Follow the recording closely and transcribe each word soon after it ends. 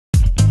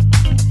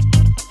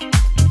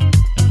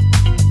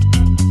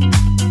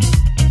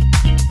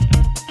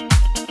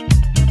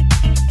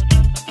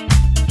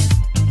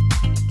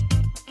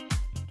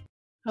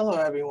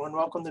and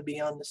welcome to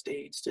Beyond the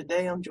Stage.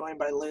 Today I'm joined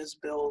by Liz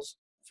Bills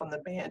from the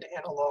band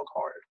Analog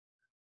Heart.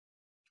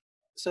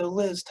 So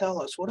Liz,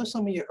 tell us, what are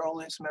some of your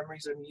earliest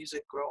memories of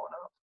music growing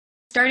up?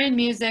 Started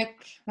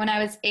music when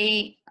I was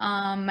 8.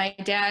 My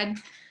dad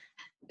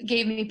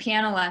gave me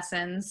piano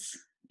lessons.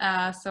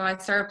 So I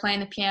started playing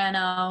the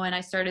piano and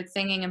I started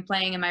singing and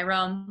playing in my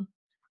room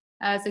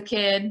as a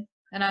kid.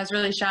 And I was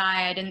really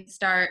shy. I didn't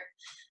start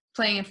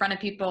playing in front of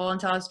people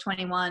until I was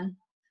 21.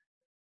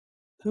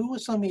 Who were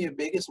some of your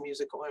biggest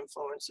musical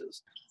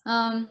influences?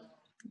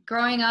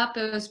 Growing up,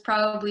 it was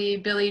probably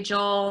Billy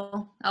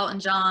Joel, Elton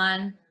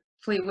John,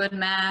 Fleetwood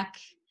Mac,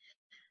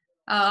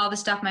 all the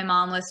stuff my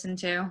mom listened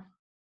to,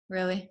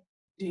 really.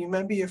 Do you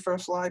remember your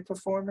first live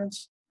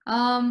performance?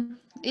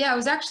 Yeah, I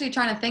was actually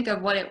trying to think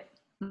of what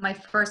my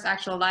first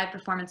actual live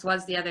performance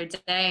was the other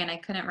day, and I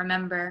couldn't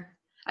remember.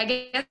 I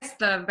guess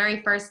the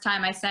very first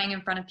time I sang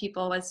in front of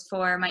people was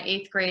for my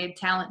 8th grade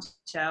talent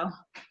show.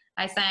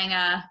 I sang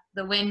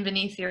The Wind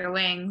Beneath Your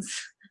Wings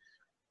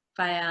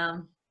by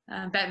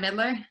Bette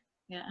Midler.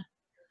 Yeah.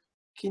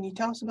 Can you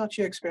tell us about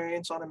your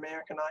experience on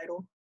American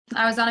Idol?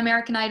 I was on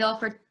American Idol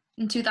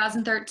in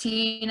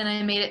 2013, and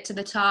I made it to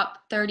the top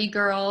 30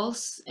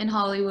 girls in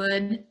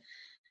Hollywood.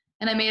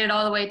 And I made it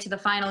all the way to the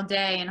final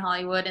day in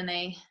Hollywood, and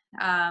they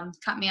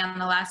cut me on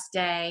the last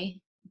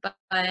day.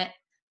 But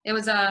it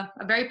was a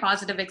very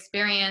positive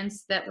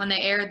experience that when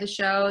they aired the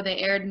show, they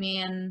aired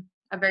me in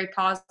a very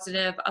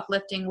positive,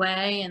 uplifting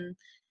way, and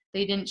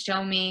they didn't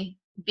show me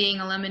being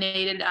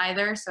eliminated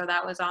either, so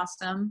that was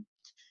awesome.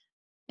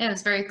 It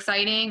was very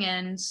exciting,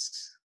 and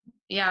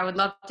yeah, I would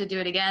love to do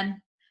it again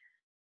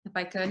if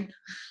I could.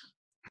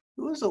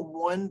 Who is the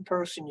one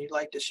person you'd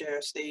like to share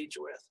a stage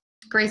with?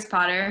 Grace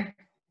Potter.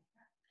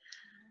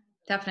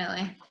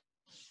 Definitely.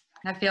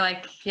 I feel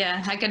like,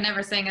 yeah, I could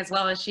never sing as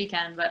well as she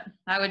can, but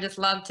I would just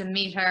love to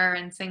meet her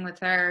and sing with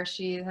her.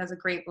 She has a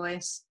great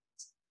voice.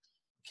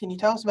 Can you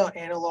tell us about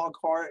Analog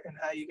Heart and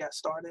how you got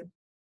started?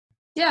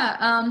 Yeah,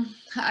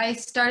 I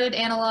started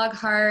Analog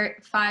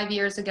Heart 5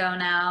 years ago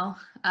now.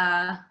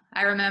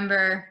 I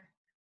remember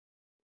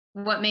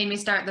what made me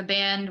start the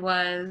band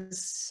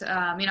was,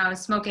 I was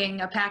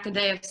smoking a pack a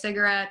day of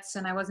cigarettes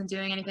and I wasn't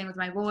doing anything with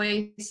my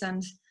voice.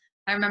 And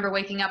I remember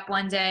waking up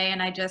one day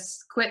and I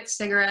just quit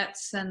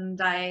cigarettes and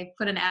I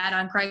put an ad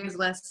on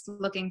Craigslist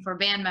looking for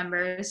band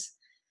members.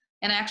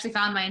 And I actually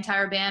found my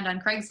entire band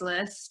on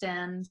Craigslist,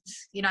 and,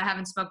 I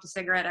haven't smoked a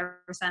cigarette ever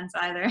since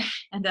either.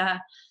 And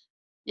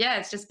yeah,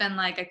 it's just been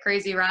like a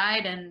crazy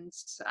ride, and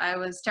I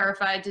was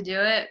terrified to do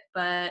it,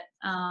 but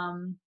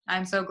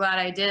I'm so glad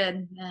I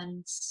did.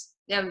 And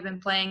yeah, we've been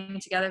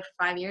playing together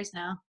for 5 years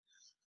now.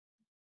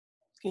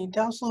 Can you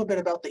tell us a little bit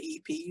about the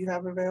EP you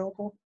have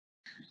available?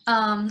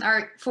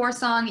 Our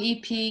 4-song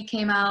EP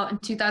came out in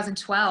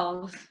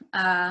 2012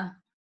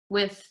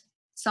 with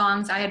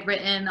songs I had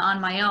written on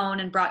my own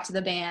and brought to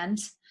the band.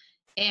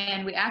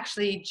 And we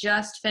actually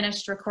just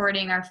finished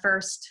recording our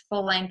first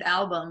full-length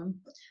album.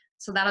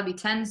 So that'll be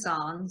 10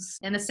 songs.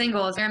 And the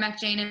singles, Merrimack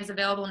Jane, is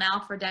available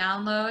now for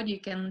download.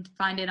 You can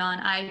find it on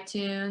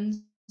iTunes,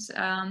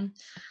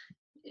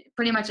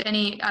 pretty much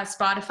any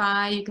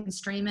Spotify. You can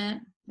stream it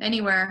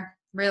anywhere,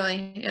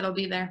 really. It'll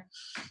be there.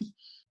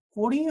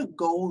 What are your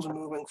goals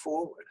moving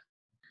forward?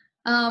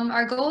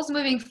 Our goals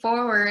moving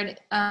forward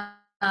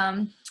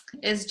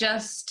is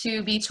just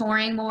to be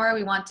touring more.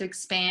 We want to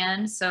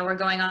expand. So we're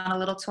going on a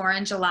little tour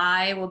in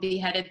July. We'll be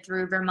headed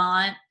through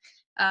Vermont,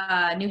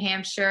 New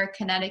Hampshire,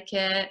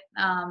 Connecticut,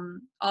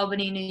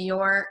 Albany, New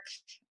York.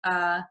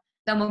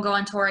 Then we'll go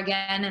on tour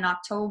again in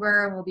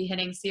October. We'll be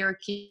hitting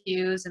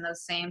Syracuse and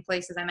those same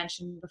places I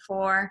mentioned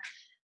before.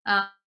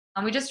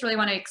 We just really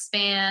want to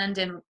expand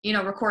and,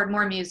 record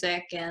more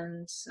music.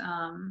 And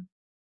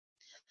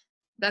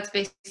that's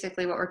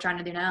basically what we're trying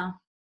to do now.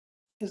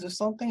 Is there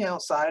something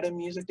outside of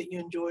music that you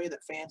enjoy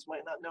that fans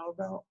might not know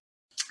about?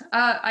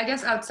 I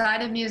guess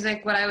outside of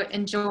music, what I would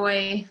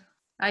enjoy,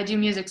 I do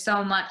music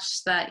so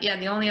much that, yeah,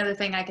 the only other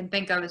thing I can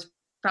think of is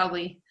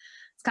probably,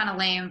 it's kind of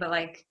lame, but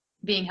like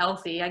being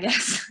healthy, I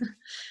guess.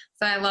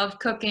 So I love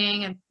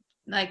cooking and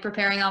like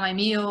preparing all my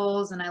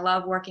meals, and I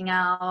love working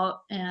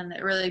out, and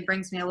it really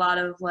brings me a lot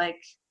of like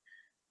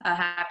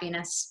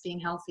happiness being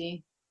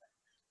healthy.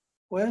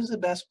 Where's the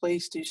best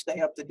place to stay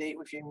up to date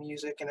with your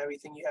music and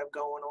everything you have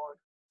going on?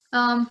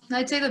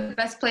 I'd say the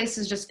best place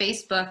is just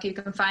Facebook. You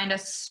can find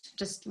us,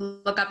 just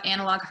look up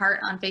Analog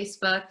Heart on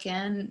Facebook,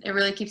 and it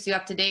really keeps you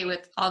up to date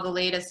with all the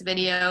latest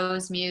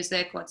videos,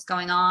 music, what's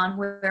going on,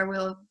 where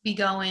we'll be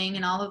going,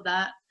 and all of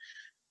that.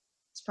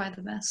 It's probably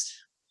the best.